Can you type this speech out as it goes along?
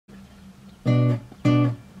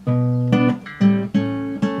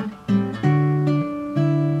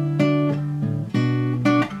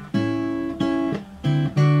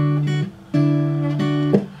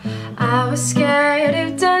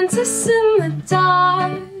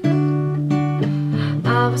dark.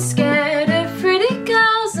 I was scared of pretty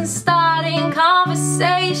girls and starting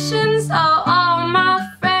conversations. Oh, all my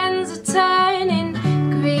friends are turning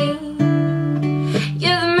green.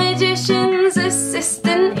 You're the magician's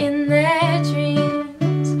assistant in their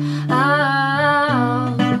dreams.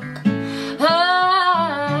 Oh, oh,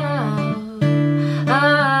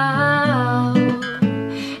 oh.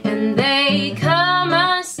 And they come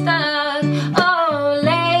unstuck. Oh,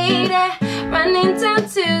 lady, running down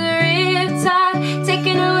to the riptide,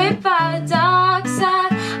 taken away by the dark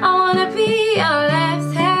side. I wanna be your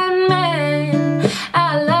left-hand man.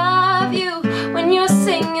 I love you when you're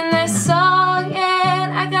singing this song,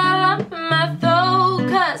 and I got a lump in my throat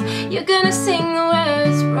 'cause you're gonna sing the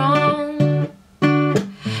words wrong.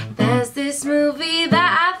 There's this movie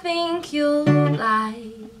that I think you'll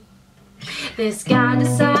like. This guy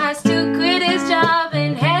decides to quit his job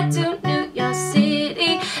and head to New York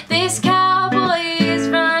City. This cowboy is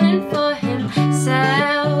running for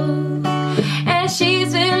himself, and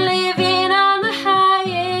she's been living on the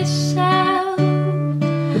highest shelf.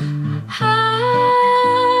 Oh,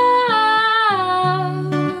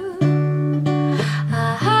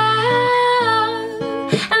 oh,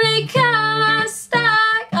 and they come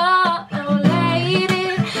unstuck. Oh, oh, lady,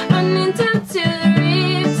 running down to the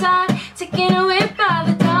riptide, taken away by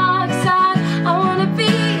the dark side. I wanna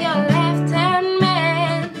be your left-hand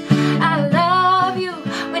man. I love you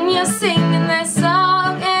when you're singing that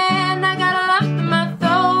song, and I got a lump in my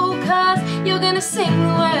throat 'cause you're gonna sing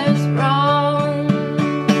the words wrong.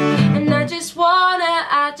 And I just wanna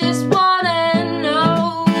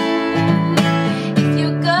know if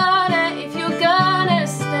you're gonna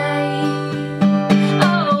stay.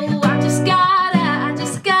 Oh, I just gotta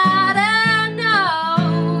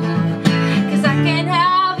know, 'cause I can't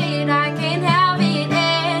have it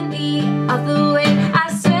any other way. I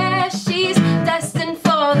swear she's destined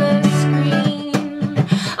for the screen.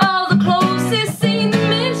 Oh, the closest thing to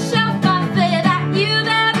Michelle Pfeiffer that you've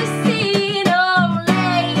ever seen. Oh,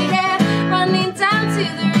 lady, running down to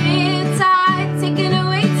the riptide, taken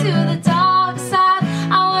away to the dark side.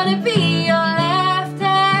 I wanna be your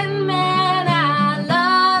left-hand man. I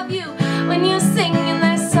love you when you're singing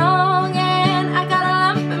that song, and I got a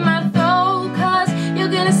lump in my throat 'cause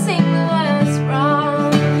you're gonna sing the words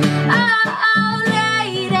wrong. Oh, oh,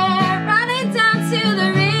 lady, running down to the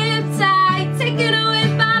riptide, taken away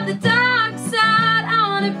by the dark side. I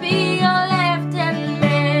wanna be your left-hand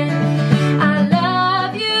man. I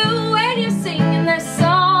love you when you're singing that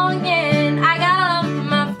song, and I got a lump in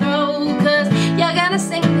my throat 'cause you're gonna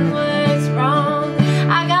sing the words wrong.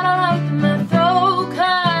 I got a lump in my throat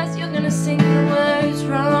 'cause you're gonna sing the words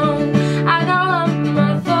wrong. I got a lump in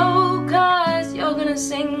my throat 'cause you're gonna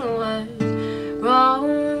sing the words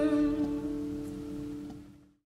wrong.